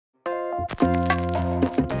So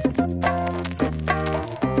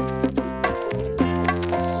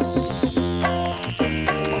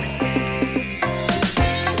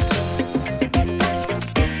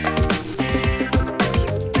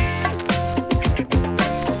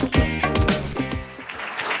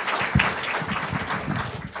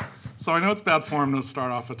I know it's bad form to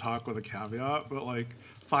start off a talk with a caveat, but like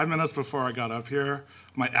 5 minutes before I got up here,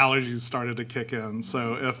 my allergies started to kick in.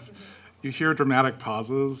 So if you hear dramatic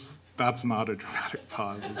pauses, that's not a dramatic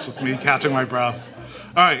pause. It's just me catching my breath.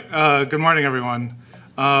 All right, good morning, everyone.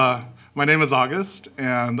 My name is August,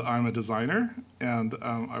 and I'm a designer, and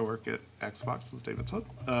I work at Xbox, as David said,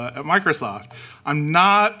 at Microsoft. I'm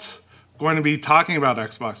not going to be talking about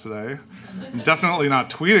Xbox today. I'm definitely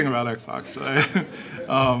not tweeting about Xbox today.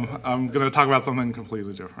 I'm going to talk about something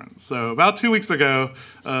completely different. So about 2 weeks ago,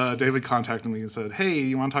 David contacted me and said, hey,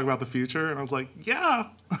 you want to talk about the future? And I was like, yeah.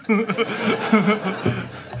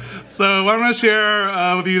 So what I'm going to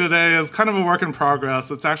share with you today is kind of a work in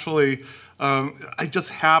progress. It's actually, I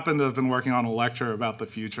just happen to have been working on a lecture about the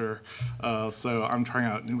future, so I'm trying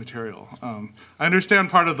out new material. I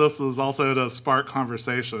understand part of this is also to spark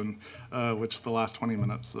conversation, which the last 20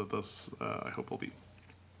 minutes of this, I hope will be.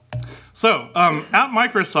 So at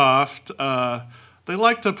Microsoft, they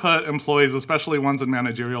like to put employees, especially ones in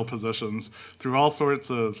managerial positions, through all sorts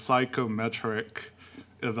of psychometric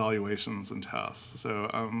evaluations and tests. So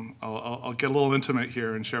I'll get a little intimate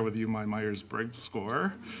here and share with you my Myers-Briggs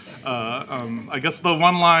score. I guess the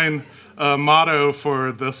one-line motto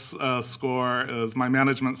for this score is, my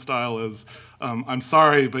management style is, I'm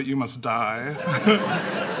sorry, but you must die.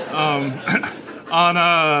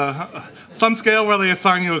 On some scale where they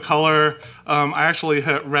assign you a color, I actually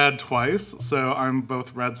hit red twice, so I'm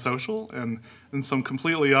both red social, and in some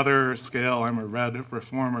completely other scale, I'm a red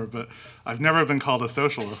reformer, but I've never been called a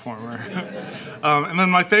social reformer. And then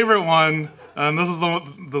my favorite one, and this is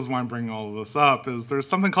why I'm bringing all of this up, is there's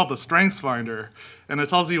something called the Strengths Finder, and it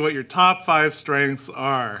tells you what your top 5 strengths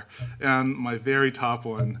are, and my very top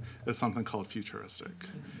one is something called futuristic.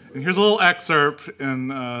 And here's a little excerpt in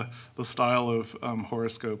the style of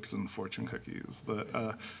horoscopes and fortune cookies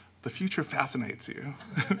that the future fascinates you,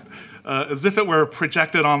 as if it were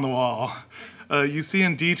projected on the wall. You see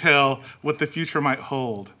in detail what the future might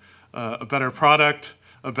hold: a better product,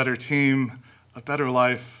 a better team, a better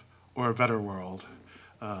life, or a better world.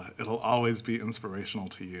 It'll always be inspirational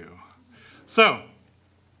to you. So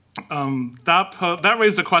that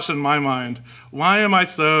raised a question in my mind: why am I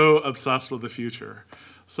so obsessed with the future?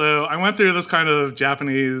 So I went through this kind of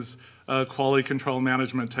Japanese quality control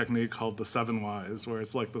management technique called the 7 whys, where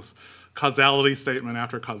it's like this causality statement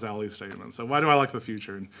after causality statement. So why do I like the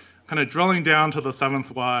future? And kind of drilling down to the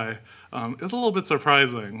 7th why is a little bit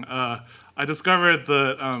surprising. I discovered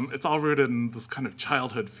that it's all rooted in this kind of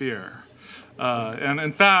childhood fear. And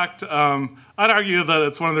in fact, I'd argue that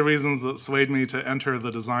it's one of the reasons that swayed me to enter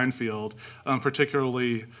the design field,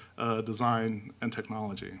 particularly design and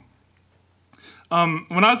technology.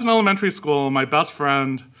 When I was in elementary school, my best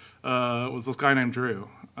friend was this guy named Drew.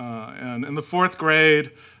 And in the 4th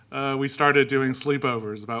grade, we started doing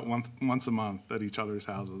sleepovers about once a month at each other's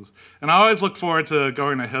houses. And I always looked forward to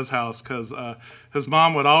going to his house because his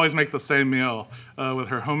mom would always make the same meal with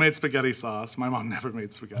her homemade spaghetti sauce. My mom never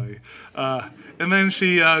made spaghetti. And then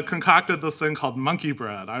she concocted this thing called monkey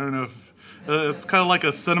bread. I don't know if it's kind of like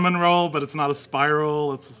a cinnamon roll, but it's not a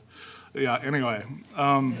spiral. Yeah, anyway.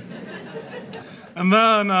 And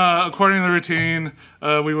then, according to the routine,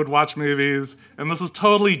 we would watch movies. And this is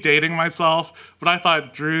totally dating myself, but I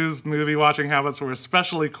thought Drew's movie watching habits were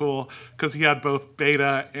especially cool because he had both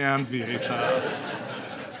beta and VHS.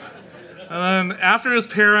 And then after his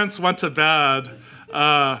parents went to bed,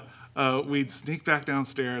 we'd sneak back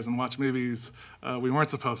downstairs and watch movies we weren't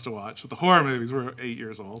supposed to watch. The horror movies. We were 8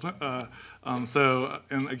 years old.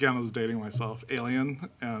 And again, I was dating myself. Alien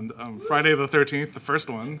and Friday the 13th, the first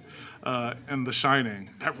one, and The Shining.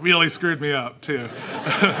 That really screwed me up, too.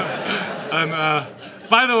 And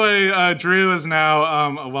by the way, Drew is now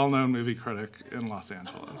a well-known movie critic in Los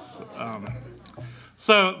Angeles.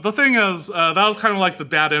 So the thing is, that was kind of like the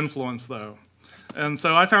bad influence, though. And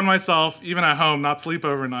so I found myself, even at home, not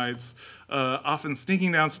sleepover nights, often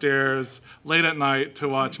sneaking downstairs late at night to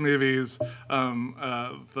watch movies that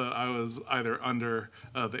I was either under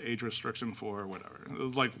the age restriction for or whatever. It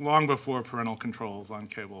was like long before parental controls on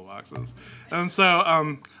cable boxes. And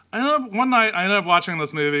so one night I ended up watching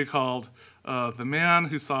this movie called The Man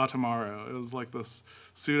Who Saw Tomorrow. It was like this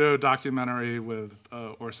pseudo-documentary with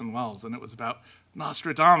Orson Welles, and it was about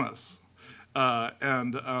Nostradamus.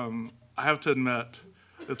 I have to admit,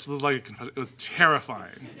 This was like a confession. It was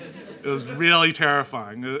terrifying. It was really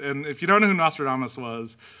terrifying. And if you don't know who Nostradamus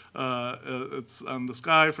was, it's this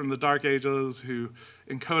guy from the Dark Ages who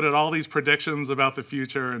encoded all these predictions about the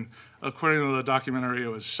future. And according to the documentary, it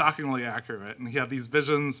was shockingly accurate. And he had these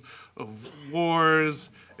visions of wars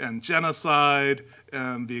and genocide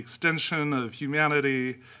and the extinction of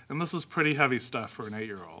humanity. And this is pretty heavy stuff for an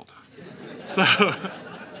 8-year-old. So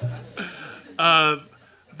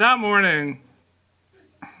that morning,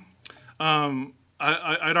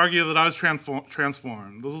 I'd argue that I was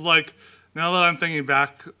transformed. This is like, now that I'm thinking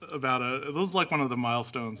back about it, this is like one of the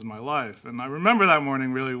milestones in my life. And I remember that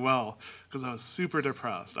morning really well because I was super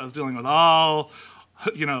depressed. I was dealing with all,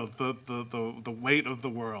 the weight of the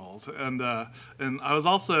world. And I was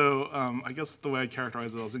also, I guess the way I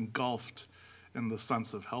characterize it, I was engulfed in the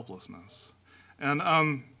sense of helplessness. And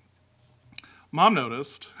Mom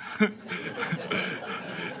noticed.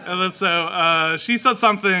 And then so she said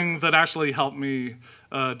something that actually helped me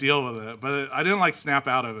deal with it, but I didn't snap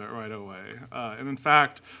out of it right away. And in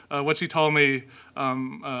fact, what she told me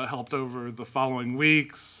helped over the following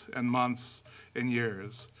weeks and months and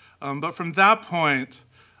years. But from that point,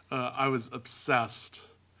 I was obsessed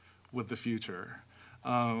with the future.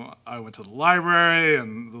 I went to the library,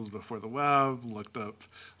 and this was before the web, looked up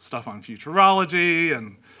stuff on futurology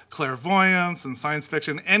and clairvoyance and science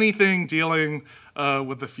fiction, anything dealing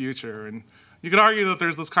with the future. And you could argue that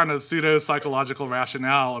there's this kind of pseudo-psychological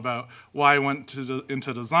rationale about why I went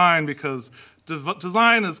into design, because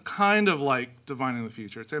design is kind of like divining the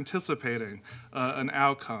future. It's anticipating an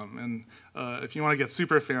outcome. And if you want to get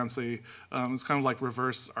super fancy, it's kind of like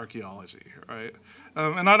reverse archaeology, right?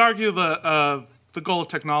 And I'd argue that the goal of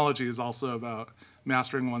technology is also about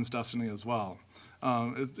mastering one's destiny as well.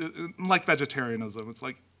 Like vegetarianism, it's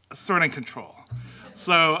like asserting control.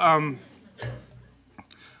 So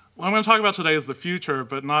what I'm going to talk about today is the future,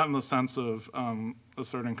 but not in the sense of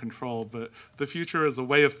asserting control, but the future is a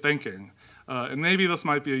way of thinking. And maybe this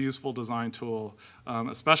might be a useful design tool,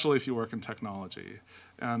 especially if you work in technology.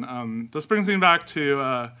 And this brings me back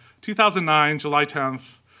to 2009, July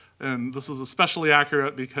 10th. And this is especially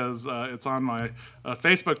accurate because it's on my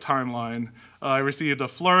Facebook timeline. I received a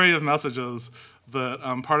flurry of messages that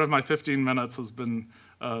part of my 15 minutes has been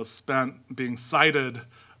spent being cited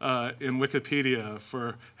in Wikipedia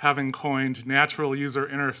for having coined natural user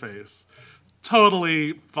interface.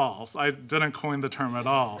 Totally false. I didn't coin the term at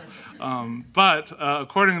all. But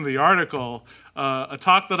according to the article, a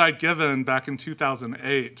talk that I'd given back in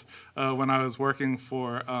 2008 when I was working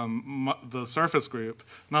for the Surface Group,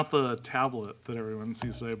 not the tablet that everyone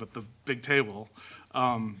sees today, but the big table.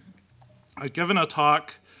 I'd given a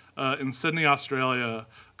talk in Sydney, Australia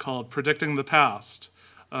called Predicting the Past.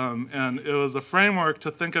 And it was a framework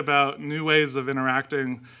to think about new ways of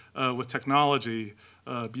interacting with technology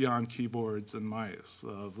beyond keyboards and mice.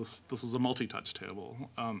 This is a multi-touch table.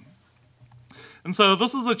 And so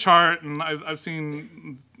this is a chart, and I've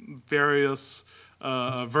seen various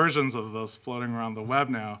versions of this floating around the web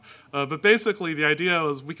now. But basically, the idea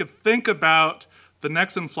was we could think about the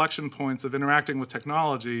next inflection points of interacting with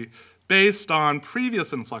technology based on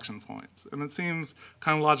previous inflection points. And it seems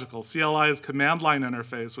kind of logical. CLI is command line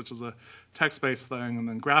interface, which is a text-based thing, and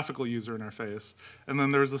then graphical user interface. And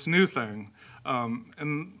then there's this new thing.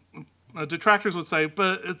 And detractors would say,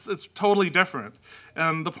 but it's totally different.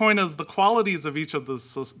 And the point is the qualities of each of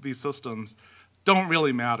these systems don't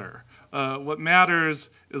really matter. What matters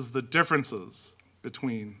is the differences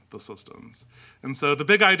between the systems. And so the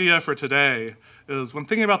big idea for today is when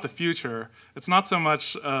thinking about the future, it's not so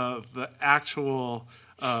much the actual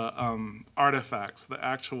artifacts, the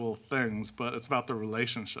actual things, but it's about the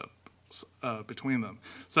relationship between them.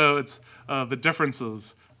 So it's the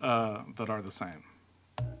differences that are the same.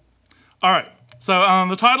 All right, so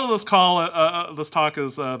the title of this talk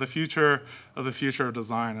is The Future of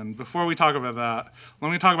Design. And before we talk about that,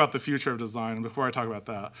 let me talk about the future of design. And before I talk about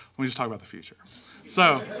that, let me just talk about the future.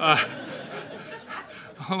 So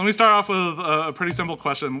let me start off with a pretty simple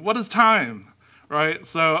question. What is time, right?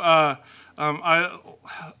 So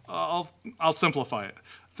I'll simplify it.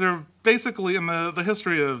 There are basically, in the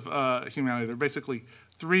history of humanity, there are basically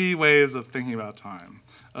three ways of thinking about time.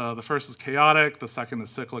 The first is chaotic, the second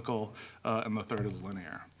is cyclical, and the third is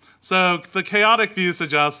linear. So the chaotic view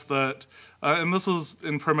suggests that, and this is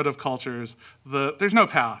in primitive cultures, that there's no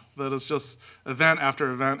path, that it's just event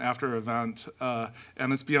after event after event,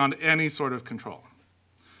 and it's beyond any sort of control.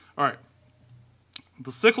 All right.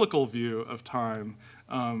 The cyclical view of time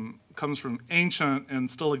comes from ancient and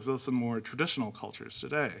still exists in more traditional cultures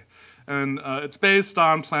today. And it's based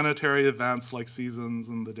on planetary events like seasons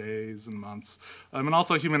and the days and months, and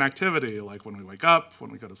also human activity, like when we wake up,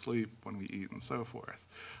 when we go to sleep, when we eat, and so forth.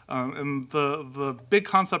 And the big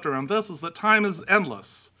concept around this is that time is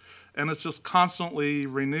endless, and it's just constantly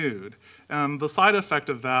renewed. And the side effect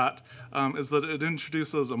of that is that it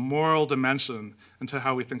introduces a moral dimension into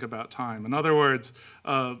how we think about time. In other words,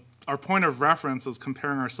 our point of reference is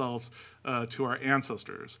comparing ourselves to our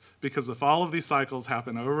ancestors, because if all of these cycles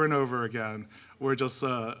happen over and over again, we're just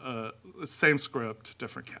same script,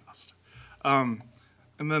 different cast. And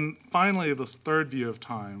then finally, this third view of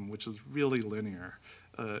time, which is really linear,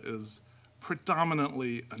 is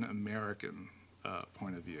predominantly an American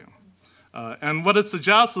point of view. And what it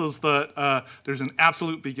suggests is that there's an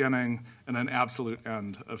absolute beginning and an absolute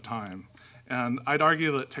end of time. And I'd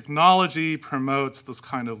argue that technology promotes this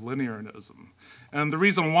kind of linearism. And the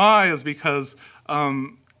reason why is because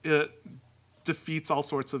it defeats all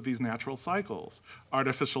sorts of these natural cycles.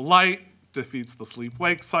 Artificial light defeats the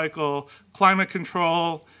sleep-wake cycle. Climate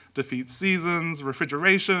control defeats seasons.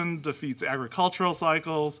 Refrigeration defeats agricultural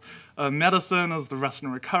cycles. Medicine is the rest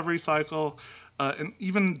and recovery cycle. And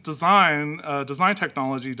even design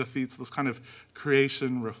technology defeats this kind of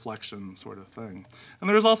creation reflection sort of thing. And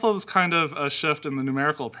there's also this kind of a shift in the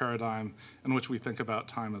numerical paradigm in which we think about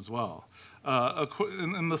time as well.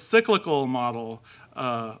 In the cyclical model,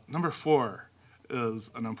 number 4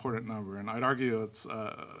 is an important number, and I'd argue it's,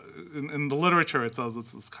 in the literature it says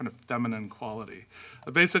it's this kind of feminine quality.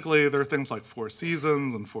 Basically, there are things like 4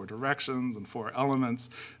 seasons and 4 directions and 4 elements,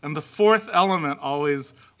 and the 4th element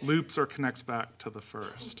always loops or connects back to the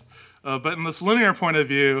first. But in this linear point of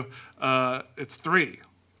view, it's 3.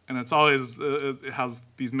 And it's always, it has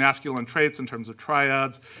these masculine traits in terms of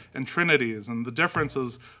triads and trinities. And the difference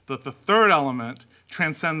is that the 3rd element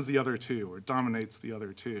transcends the other 2 or dominates the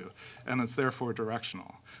other 2. And it's therefore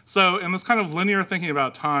directional. So in this kind of linear thinking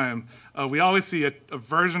about time, we always see a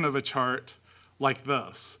version of a chart like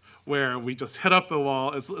this, where we just hit up the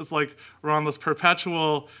wall. It's like we're on this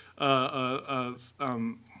perpetual, what's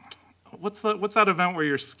that event where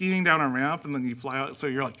you're skiing down a ramp and then you fly out? So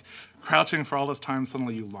you're like crouching for all this time,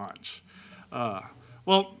 suddenly you launch.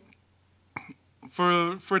 Well,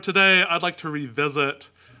 for today, I'd like to revisit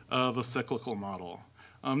the cyclical model.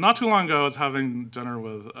 Not too long ago, I was having dinner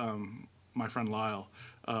with my friend Lyle,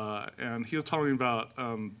 and he was telling me about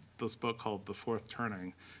this book called The Fourth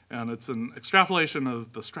Turning, and it's an extrapolation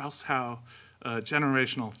of the Strauss-Howe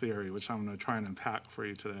generational theory, which I'm going to try and unpack for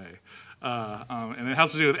you today. And it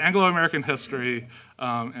has to do with Anglo-American history,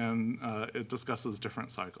 and it discusses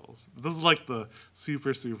different cycles. This is like the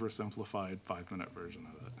super, super simplified 5-minute version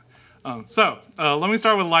of it. Let me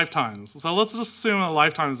start with lifetimes. So let's just assume a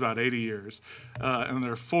lifetime is about 80 years, and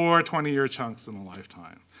there are 4 20-year chunks in a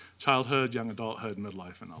lifetime: childhood, young adulthood,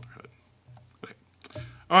 midlife, and elderhood. Okay.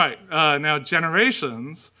 All right, now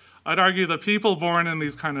generations. I'd argue that people born in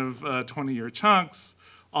these kind of 20-year chunks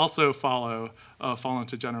also fall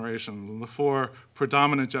into generations. And the 4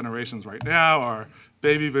 predominant generations right now are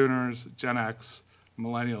baby boomers, Gen X,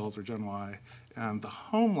 millennials or Gen Y, and the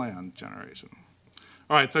homeland generation.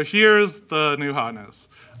 All right, so here's the new hotness.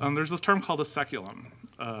 There's this term called a saeculum.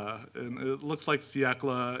 And it looks like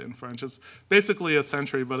siècle in French. It's basically a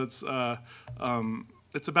century, but it's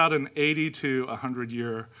about an 80 to 100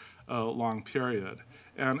 year long period.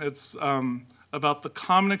 And it's about the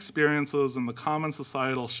common experiences and the common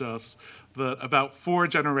societal shifts that about 4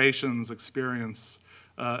 generations experience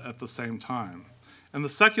at the same time. And the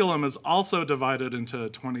saeculum is also divided into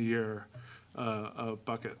 20-year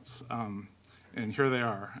buckets. And here they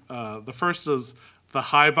are. The first is the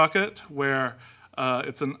high bucket, where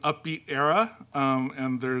it's an upbeat era,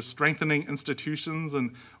 and there's strengthening institutions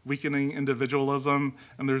and weakening individualism,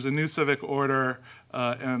 and there's a new civic order,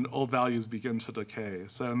 and old values begin to decay.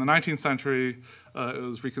 So in the 19th century, it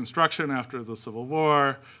was Reconstruction after the Civil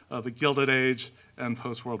War, the Gilded Age, and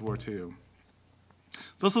post-World War II.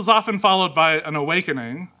 This is often followed by an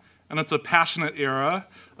awakening, and it's a passionate era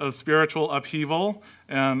of spiritual upheaval,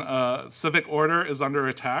 and civic order is under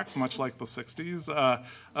attack, much like the 60s,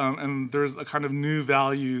 and there's a kind of new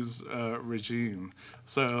values regime.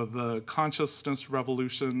 So the consciousness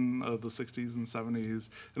revolution of the 60s and 70s,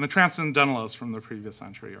 and the transcendentalists from the previous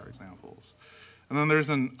century are examples. And then there's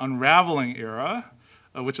an unraveling era,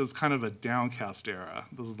 which is kind of a downcast era.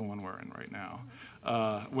 This is the one we're in right now,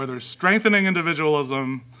 where there's strengthening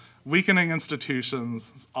individualism, weakening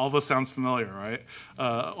institutions. All this sounds familiar, right?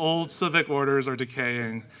 Old civic orders are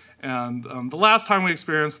decaying, and the last time we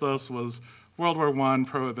experienced this was World War I,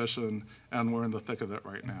 Prohibition, and we're in the thick of it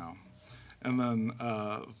right now. And then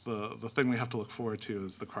the thing we have to look forward to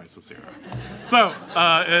is the crisis era. So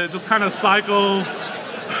it just kind of cycles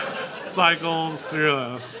through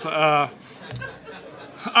this. All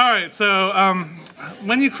right, so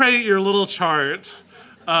when you create your little chart,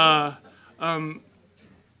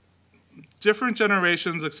 different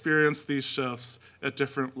generations experience these shifts at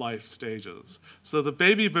different life stages. So the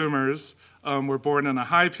baby boomers were born in a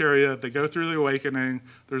high period. They go through the awakening.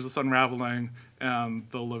 There's this unraveling, and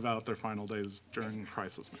they'll live out their final days during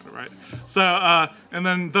crisis mode, right? So, and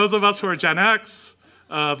then those of us who are Gen X,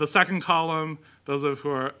 the second column, those of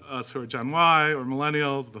us who are Gen Y or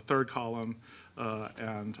millennials, the third column,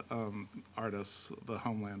 and artists, the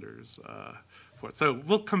homelanders. So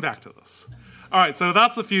we'll come back to this. All right, so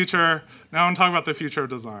that's the future. Now I'm talking about the future of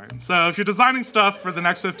design. So if you're designing stuff for the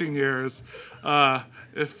next 15 years,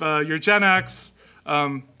 if you're Gen X,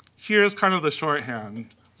 here's kind of the shorthand.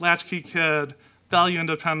 Latchkey kid, value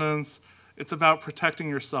independence. It's about protecting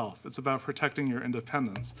yourself. It's about protecting your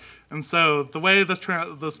independence. And so the way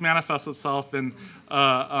this manifests itself in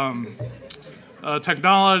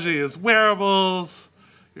technology is wearables.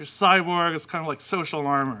 Your cyborg is kind of like social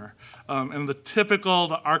armor. And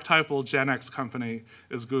the archetypal Gen X company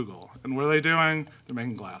is Google. And what are they doing? They're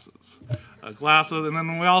making glasses. Glasses, and then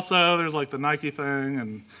there's like the Nike thing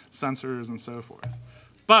and sensors and so forth.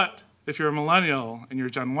 But if you're a millennial and you're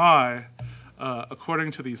Gen Y,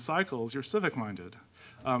 according to these cycles, you're civic-minded.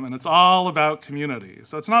 And it's all about community.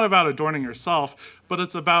 So it's not about adorning yourself, but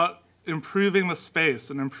it's about improving the space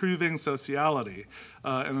and improving sociality.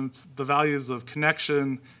 And it's the values of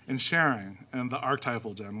connection and sharing. And the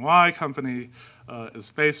archetypal Gen Y company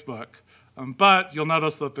is Facebook. But you'll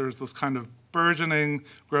notice that there's this kind of burgeoning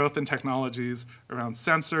growth in technologies around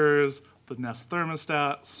sensors, the Nest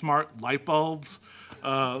thermostat, smart light bulbs.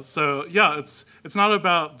 So yeah, it's not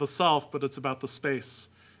about the self, but it's about the space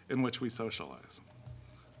in which we socialize.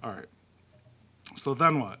 All right, so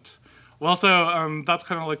then what? Well, so that's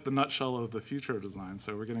kind of like the nutshell of the future of design.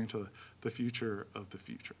 So we're getting to the future of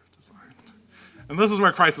design. And this is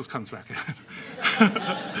where crisis comes back in.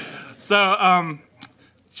 So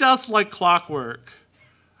just like clockwork,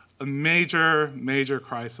 a major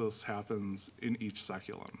crisis happens in each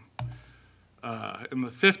saeculum. In the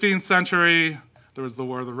 15th century, there was the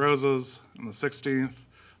War of the Roses. In the 16th,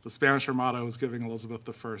 the Spanish Armada was giving Elizabeth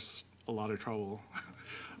I a lot of trouble.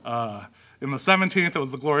 In the 17th, it was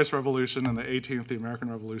the Glorious Revolution. In the 18th, the American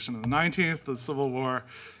Revolution. In the 19th, the Civil War.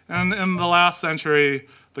 And in the last century,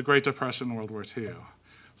 the Great Depression and World War II.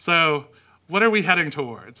 So what are we heading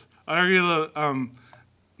towards? I argue that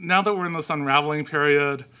now that we're in this unraveling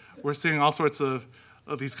period, we're seeing all sorts of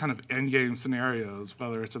these kind of endgame scenarios,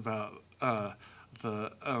 whether it's about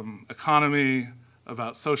the economy,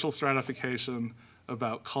 about social stratification,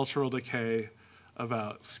 about cultural decay,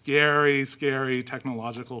 about scary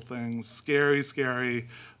technological things, scary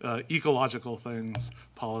ecological things,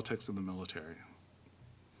 politics, and the military.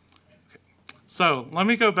 Okay. So let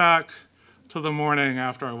me go back to the morning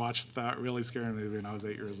after I watched that really scary movie when I was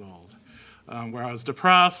 8 years old, where I was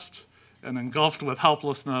depressed and engulfed with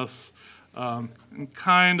helplessness and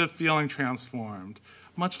kind of feeling transformed,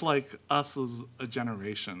 much like us as a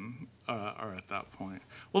generation are at that point.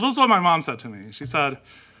 Well, this is what my mom said to me. She said,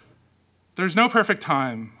 "There's no perfect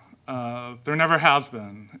time. There never has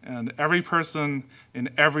been. And every person in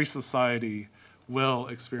every society will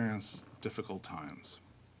experience difficult times."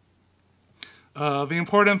 The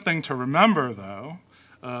important thing to remember, though,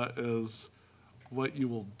 is what you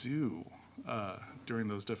will do during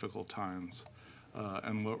those difficult times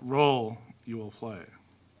and what role you will play.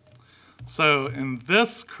 So in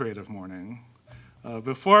this creative morning,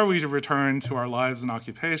 before we return to our lives and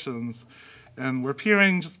occupations, and we're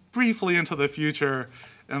peering just briefly into the future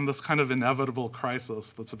and this kind of inevitable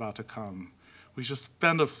crisis that's about to come, we just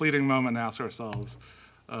spend a fleeting moment and ask ourselves,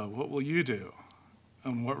 what will you do?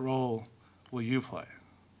 And what role will you play?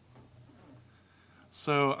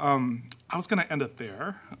 So I was going to end it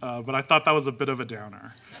there, but I thought that was a bit of a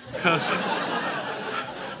downer. Because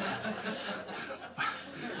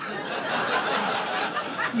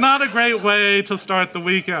not a great way to start the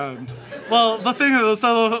weekend. Well, the thing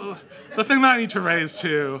that I need to raise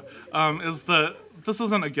too is that this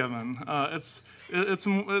isn't a given. It's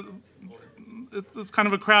kind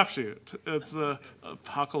of a crapshoot. It's a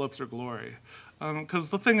apocalypse or glory. Because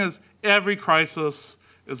the thing is, every crisis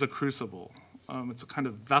is a crucible. It's a kind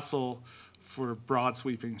of vessel for broad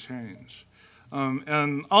sweeping change.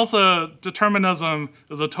 And also, determinism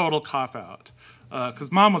is a total cop-out.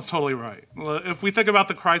 Because Mom was totally right. If we think about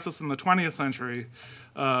the crisis in the 20th century,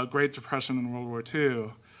 Great Depression and World War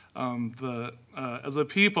II, As a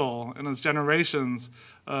people and as generations,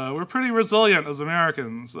 we're pretty resilient as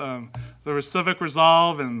Americans. There was civic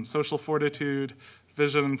resolve and social fortitude,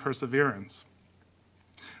 vision, and perseverance.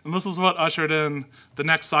 And this is what ushered in the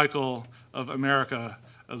next cycle of America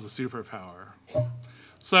as a superpower.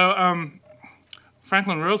 So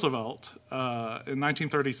Franklin Roosevelt, in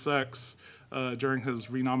 1936, during his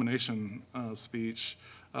renomination speech,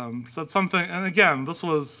 said something, and again, this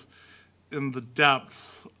was in the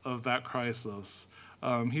depths of that crisis.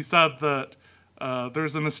 He said that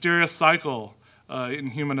there's a mysterious cycle in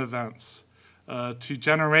human events. To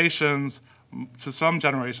some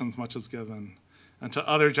generations, much is given, and to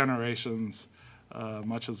other generations,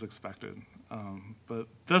 much is expected. But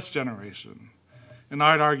this generation, and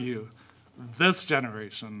I'd argue this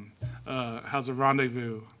generation, has a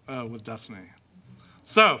rendezvous with destiny.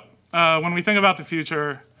 So when we think about the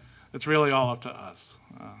future, it's really all up to us.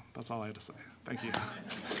 That's all I had to say. Thank you.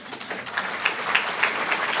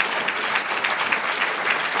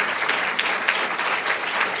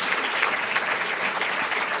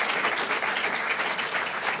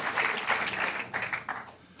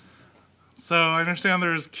 So I understand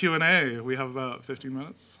there's Q&A. We have about 15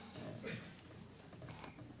 minutes.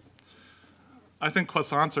 I think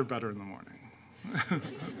croissants are better in the morning.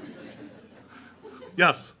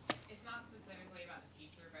 Yes? It's not specifically about the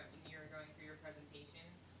future, but when you were going through your presentation,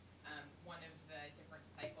 one of the different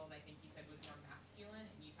cycles I think you said was more masculine,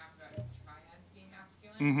 and you talked about triads being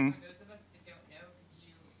masculine. Mm-hmm. For those of us that don't know, could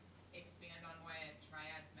you expand on why a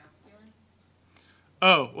triad's masculine?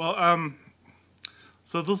 Oh, well,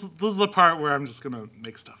 so this is the part where I'm just going to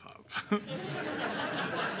make stuff up.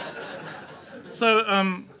 So,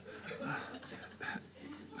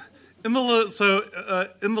 in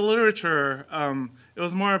the literature, it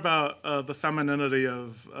was more about the femininity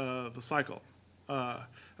of the cycle,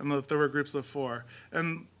 and that there were groups of four.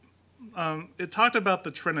 And it talked about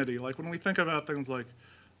the Trinity, like when we think about things like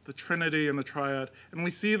the Trinity and the Triad, and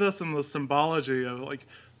we see this in the symbology of like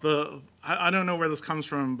I don't know where this comes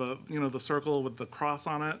from, but the circle with the cross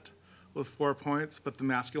on it with 4 points, but the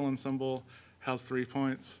masculine symbol has 3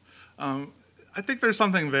 points. I think there's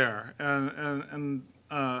something there, and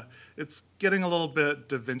it's getting a little bit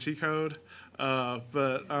Da Vinci Code,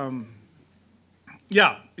 but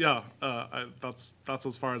that's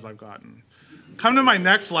as far as I've gotten. Come to my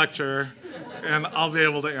next lecture, and I'll be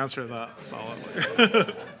able to answer that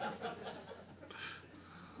solidly.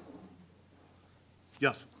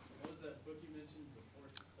 Yes? What was that book you mentioned, The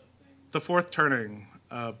Fourth Something? The Fourth Turning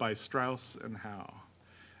by Strauss and Howe.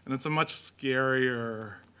 And it's a much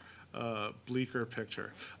scarier, bleaker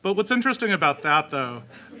picture. But what's interesting about that, though,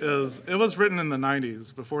 is it was written in the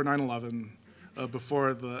 90s, before 9/11,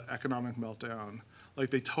 before the economic meltdown. Like,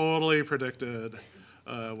 they totally predicted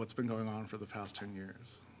what's been going on for the past 10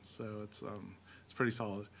 years. So it's pretty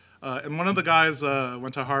solid. And one of the guys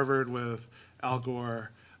went to Harvard with Al Gore,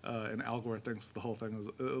 and Al Gore thinks the whole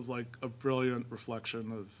thing is like a brilliant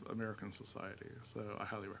reflection of American society. So I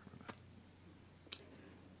highly recommend that.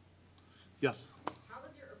 Yes? How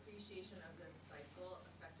has your appreciation of this cycle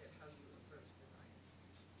affected how you approach design?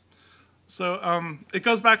 So it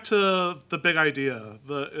goes back to the big idea.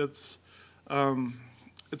 It's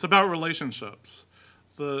about relationships.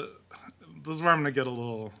 This is where I'm going to get a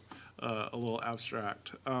little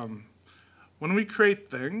abstract. When we create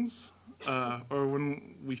things, or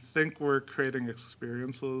when we think we're creating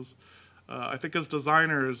experiences, I think as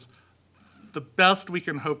designers, the best we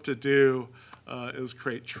can hope to do is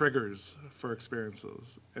create triggers for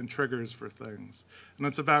experiences and triggers for things. And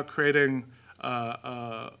it's about creating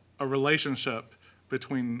a relationship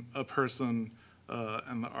between a person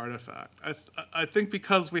and the artifact. I think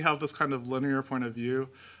because we have this kind of linear point of view,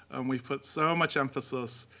 we put so much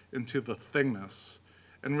emphasis into the thingness.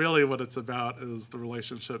 And really what it's about is the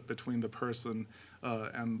relationship between the person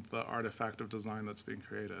and the artifact of design that's being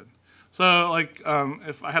created. So like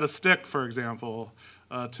if I had a stick, for example,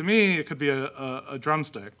 to me it could be a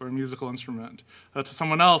drumstick or a musical instrument. To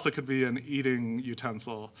someone else it could be an eating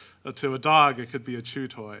utensil. To a dog it could be a chew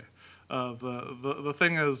toy. The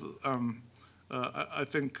thing is, I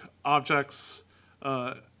think objects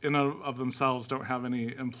in and of themselves don't have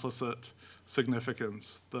any implicit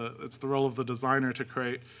significance. It's the role of the designer to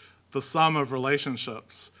create the sum of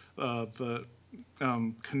relationships that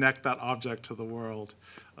connect that object to the world.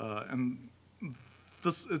 And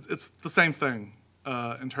it's the same thing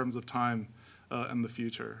in terms of time and the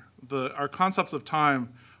future. Our concepts of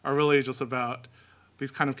time are really just about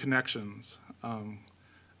these kind of connections.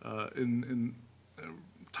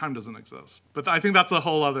 Time doesn't exist. But I think that's a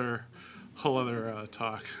whole other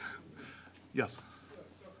talk. Yes?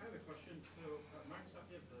 So I have a question. So Microsoft,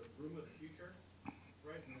 you have the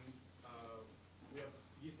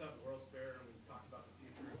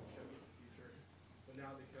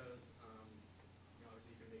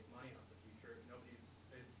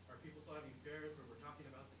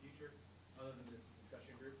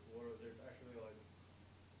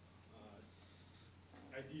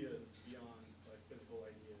ideas beyond like physical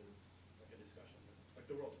ideas, like a discussion, like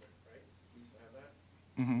the World's Fair, right? We used to have that.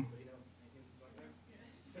 Mm-hmm. Anybody know anything like that?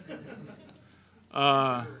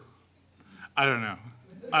 I don't know.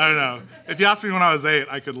 I don't know. If you asked me when I was 8,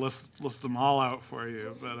 I could list them all out for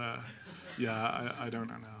you. But yeah, I don't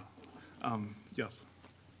know now. Yes.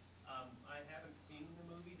 I haven't seen the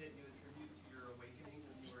movie that you attribute to your awakening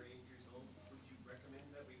when you were 8 years old. Would you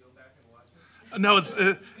recommend that we go back and watch it? No,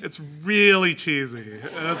 it's really cheesy.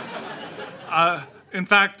 It's in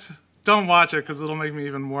fact, don't watch it because it'll make me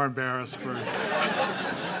even more embarrassed for.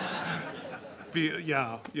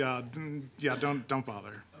 Don't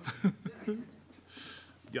bother.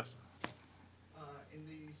 Yes. In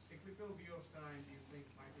the cyclical view of time, do you think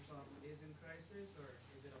Microsoft is in crisis, or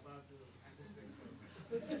is it about to anticipate?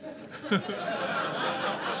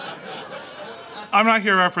 I'm not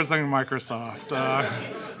here representing Microsoft.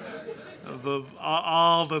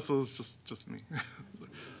 All this is just me.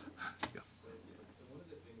 Yeah. So one of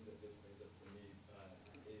the things that this brings up for me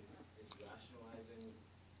is rationalizing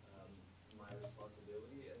my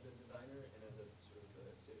responsibility as a designer and as a sort of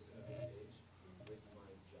a citizen of this age with my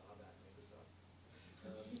job at Microsoft.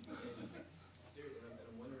 And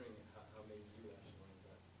I'm wondering how maybe you rationalize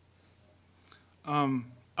that.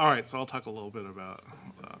 All right, so I'll talk a little bit about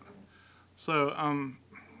that. So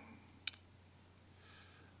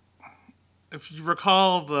if you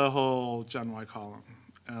recall the whole Gen Y column,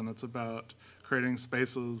 and it's about creating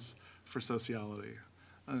spaces for sociality.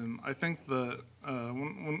 I think that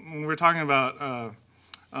when we're talking about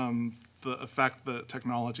the effect that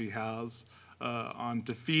technology has on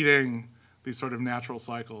defeating these sort of natural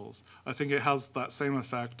cycles, I think it has that same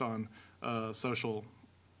effect on social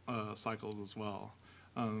cycles as well.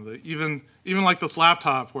 Even like this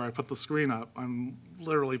laptop where I put the screen up, I'm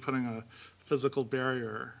literally putting a physical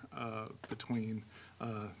barrier between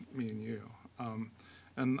me and you.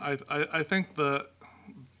 And I think the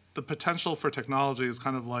potential for technology is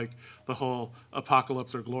kind of like the whole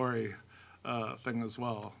apocalypse or glory thing as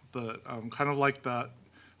well. Kind of like that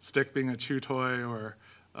stick being a chew toy or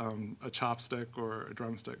a chopstick or a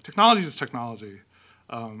drumstick. Technology is technology,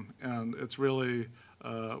 and it's really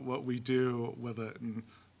what we do with it and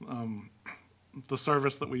the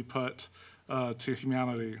service that we put to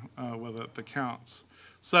humanity with it that counts.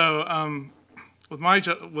 So with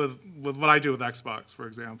what I do with Xbox, for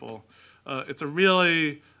example, it's a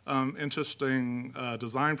really interesting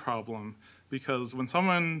design problem because when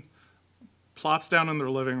someone plops down in their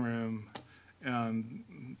living room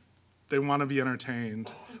and they want to be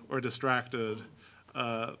entertained or distracted,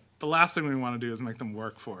 the last thing we want to do is make them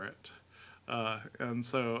work for it. And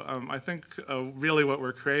so I think really what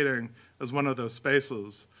we're creating is one of those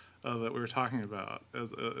spaces that we were talking about.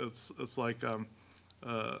 It's like an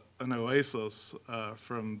oasis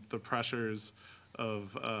from the pressures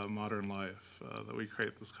of modern life, that we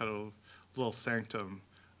create this kind of little sanctum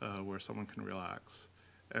where someone can relax.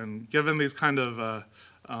 And given these kind of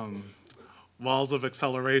walls of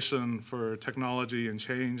acceleration for technology and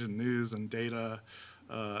change and news and data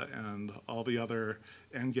and all the other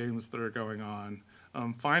end games that are going on,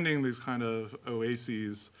 finding these kind of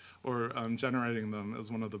oases or generating them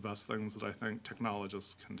is one of the best things that I think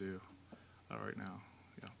technologists can do right now.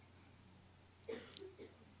 Yeah.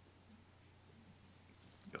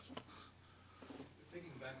 Yes.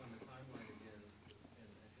 Thinking back on the timeline again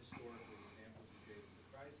and historical examples you gave of the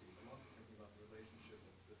crises, I'm also thinking about the relationship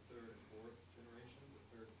of the third and fourth generation, the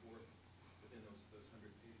third, fourth, within those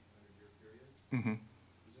 100-year periods. Mm-hmm.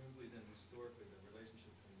 Presumably then historically the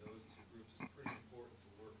relationship between those two groups is pretty important to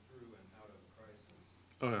work through and out of a crisis.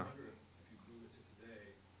 Oh, yeah. I wonder if you move it to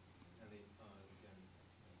today and the, again,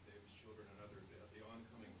 Dave's children and others, the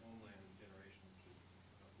oncoming homeland generation,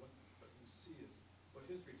 what you see is, what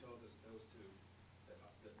history tells us those two, that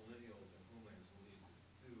millennials and homelands will need to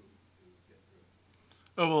do to get through it.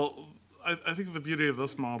 Oh, well, I think the beauty of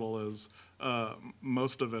this model is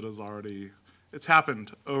most of it is already, it's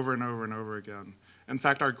happened over and over and over again. In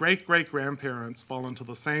fact, our great-great-grandparents fall into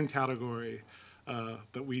the same category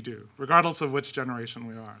that we do, regardless of which generation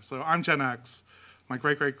we are. So I'm Gen X. My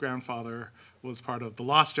great-great-grandfather was part of the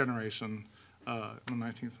lost generation in the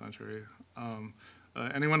 19th century.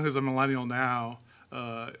 Anyone who's a millennial now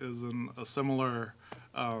is in a similar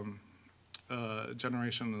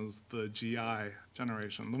generation as the GI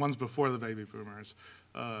generation, the ones before the baby boomers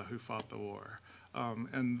who fought the war.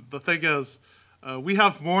 And the thing is, we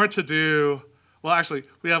have more to do, well, actually,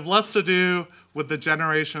 we have less to do with the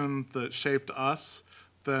generation that shaped us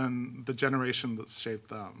than the generation that shaped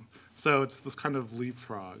them. So it's this kind of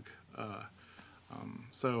leapfrog.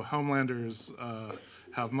 So Homelanders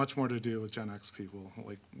have much more to do with Gen X people.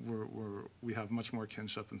 Like we have much more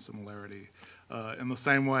kinship and similarity, in the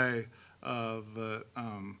same way that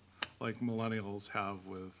like millennials have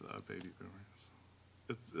with baby boomers.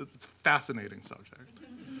 It's a fascinating subject.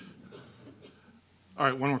 All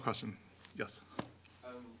right, one more question. Yes. Do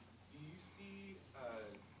you see,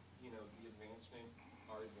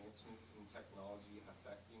 our advancements in technology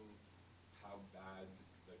affecting how bad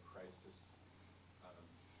the crisis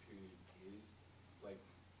period is? Like,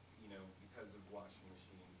 because of washing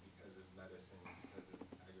machines, because of medicine, because of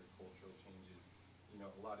agricultural changes, a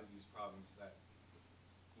lot of these problems that,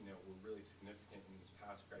 were really significant in these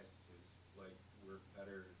past crises, like, we're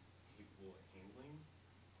better capable of handling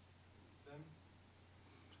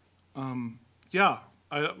them? Yeah,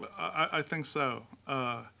 I think so.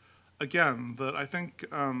 Again, that I think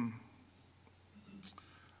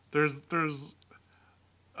there's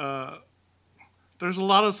a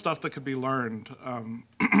lot of stuff that could be learned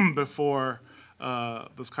before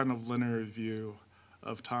this kind of linear view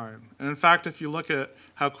of time. And in fact, if you look at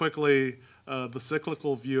how quickly the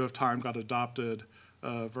cyclical view of time got adopted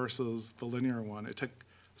versus the linear one, it took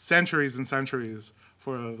centuries and centuries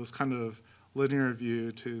for this kind of linear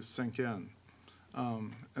view to sink in.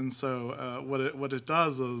 And so what it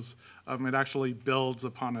does is it actually builds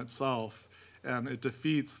upon itself, and it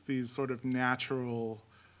defeats these sort of natural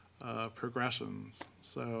progressions.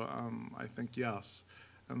 So I think yes.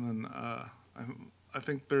 And then I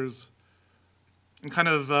think there's, in kind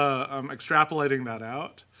of extrapolating that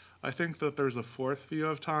out, I think that there's a fourth view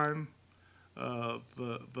of time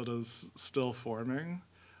that is still forming,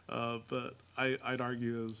 that I'd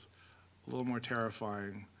argue is a little more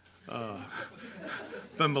terrifying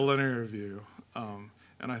than the linear view.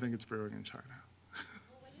 And I think it's brewing in China.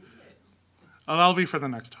 Oh, that'll be for the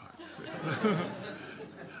next talk.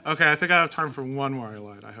 Okay, I think I have time for one more. I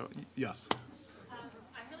lied. I hope. Yes. I'm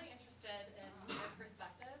really interested in your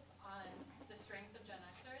perspective on the strengths of Gen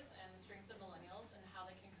Xers and the strengths of millennials and how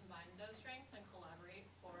they can combine those strengths and collaborate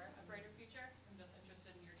for a brighter future. I'm just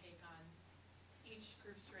interested in your take on each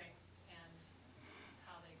group's strengths and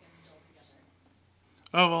how they can build together.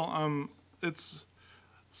 Oh, well, it's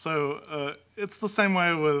the same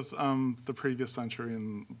way with the previous century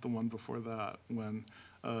and the one before that, when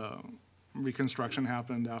Reconstruction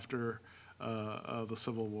happened after the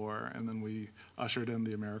Civil War, and then we ushered in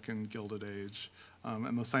the American Gilded Age.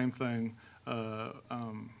 And the same thing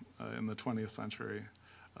in the 20th century.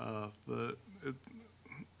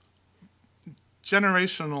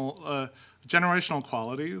 Generational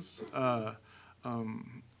qualities, I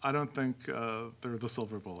don't think they're the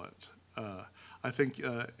silver bullet. I think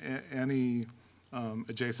any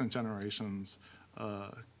adjacent generations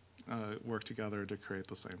work together to create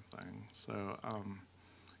the same thing. So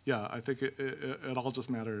yeah, I think it all just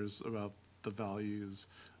matters about the values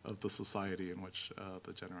of the society in which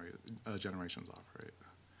the generations operate.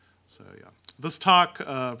 So yeah, this talk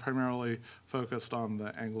primarily focused on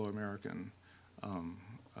the Anglo-American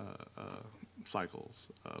cycles,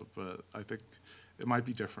 but I think it might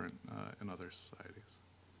be different in other societies.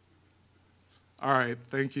 All right,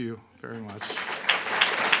 thank you very much.